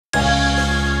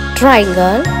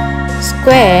triangle,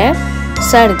 square,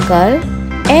 circle,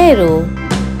 arrow,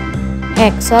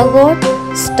 hexagon,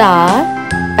 star,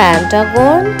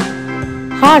 pentagon,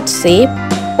 heart shape,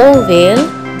 oval,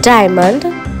 diamond,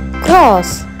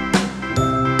 cross.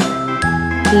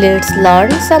 Let's learn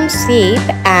some shape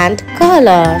and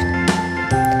color.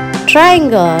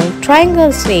 Triangle,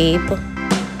 triangle shape.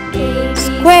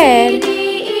 Square,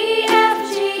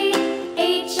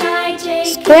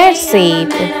 square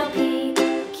shape.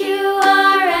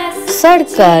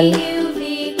 Circle,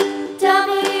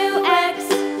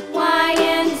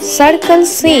 circle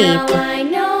shape.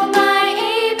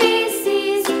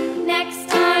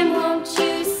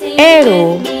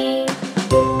 Arrow,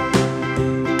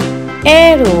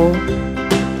 arrow.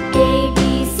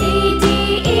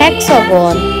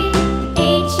 Hexagon,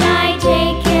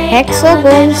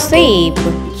 hexagon shape.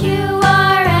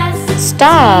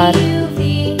 Star,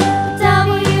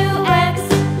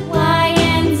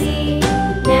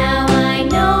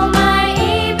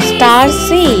 star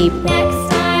shape.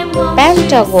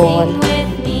 Pentagon,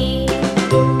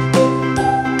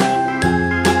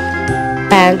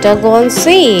 pentagon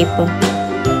shape.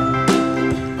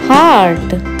 Heart,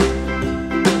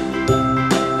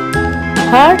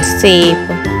 heart shape.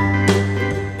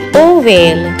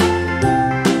 Oval,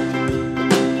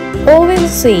 oval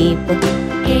shape.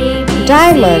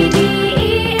 Diamond,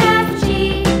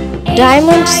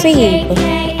 diamond shape.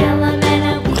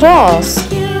 Cross,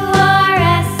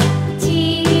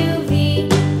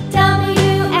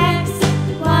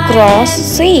 cross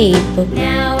shape.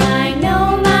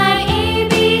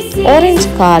 Orange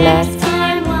color.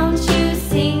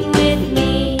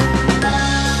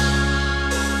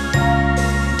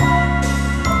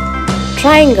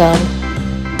 Triangle,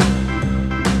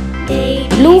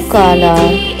 blue color.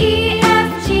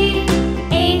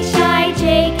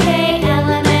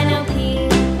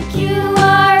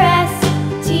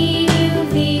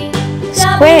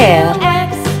 Square,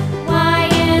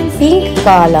 pink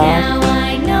color.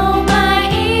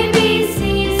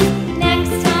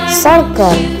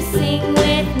 Circle,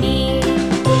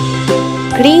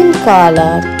 green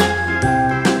color.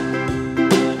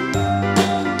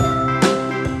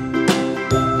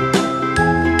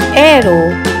 Arrow,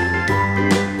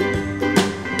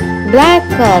 black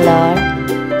color.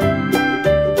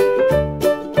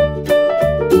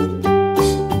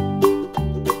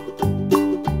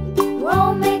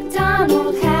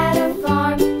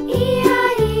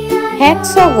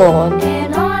 Hexagon,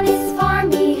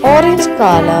 orange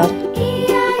color.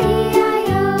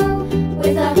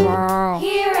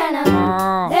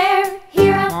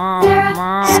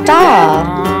 Star,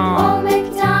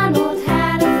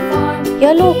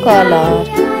 yellow color.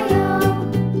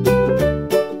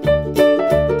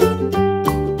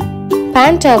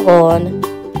 Pentagon,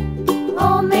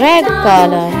 red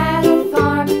color.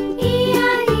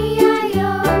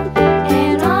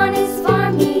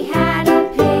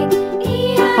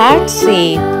 Heart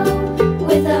shape.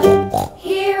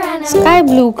 Sky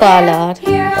blue color.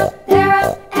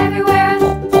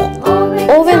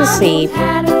 Oval shape.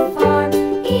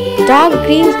 Dark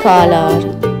green color.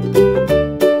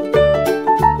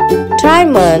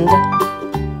 Diamond,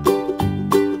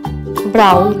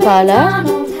 brown color.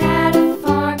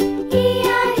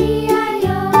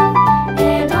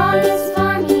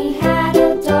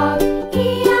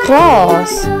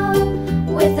 Cross,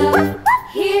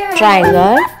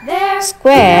 triangle,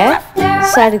 square,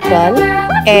 circle,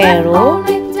 arrow,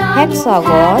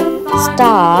 hexagon,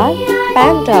 star,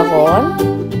 pentagon,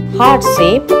 heart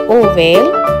shape,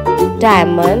 oval,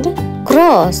 diamond,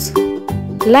 cross.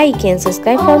 Like and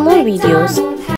subscribe for more videos.